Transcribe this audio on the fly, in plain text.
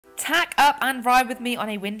Pack up and ride with me on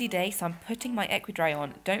a windy day, so I'm putting my equidry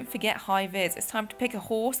on. Don't forget high vis. It's time to pick a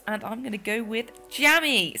horse, and I'm going to go with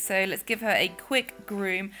Jammy. So let's give her a quick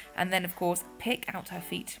groom, and then of course pick out her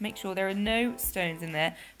feet to make sure there are no stones in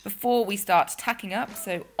there before we start tacking up.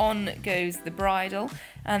 So on goes the bridle,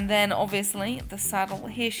 and then obviously the saddle.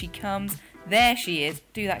 Here she comes. There she is.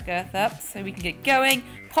 Do that girth up so we can get going.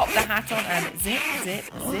 Pop the hat on and zip, zip,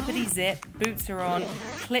 zippity zip. Boots are on.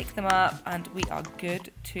 Click them up and we are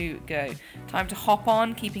good to go. Time to hop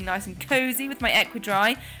on, keeping nice and cozy with my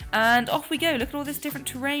equidry. And off we go. Look at all this different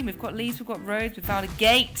terrain. We've got leaves, we've got roads, we've found a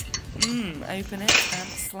gate. Open it and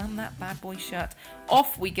slam that bad boy shut.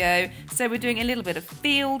 Off we go. So we're doing a little bit of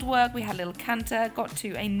field work. We had a little canter, got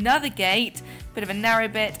to another gate, bit of a narrow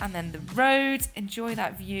bit, and then the roads. Enjoy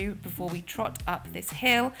that view before we trot up this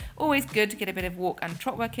hill. Always good to get a bit of walk and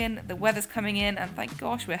trot work in. The weather's coming in, and thank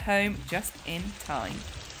gosh we're home just in time.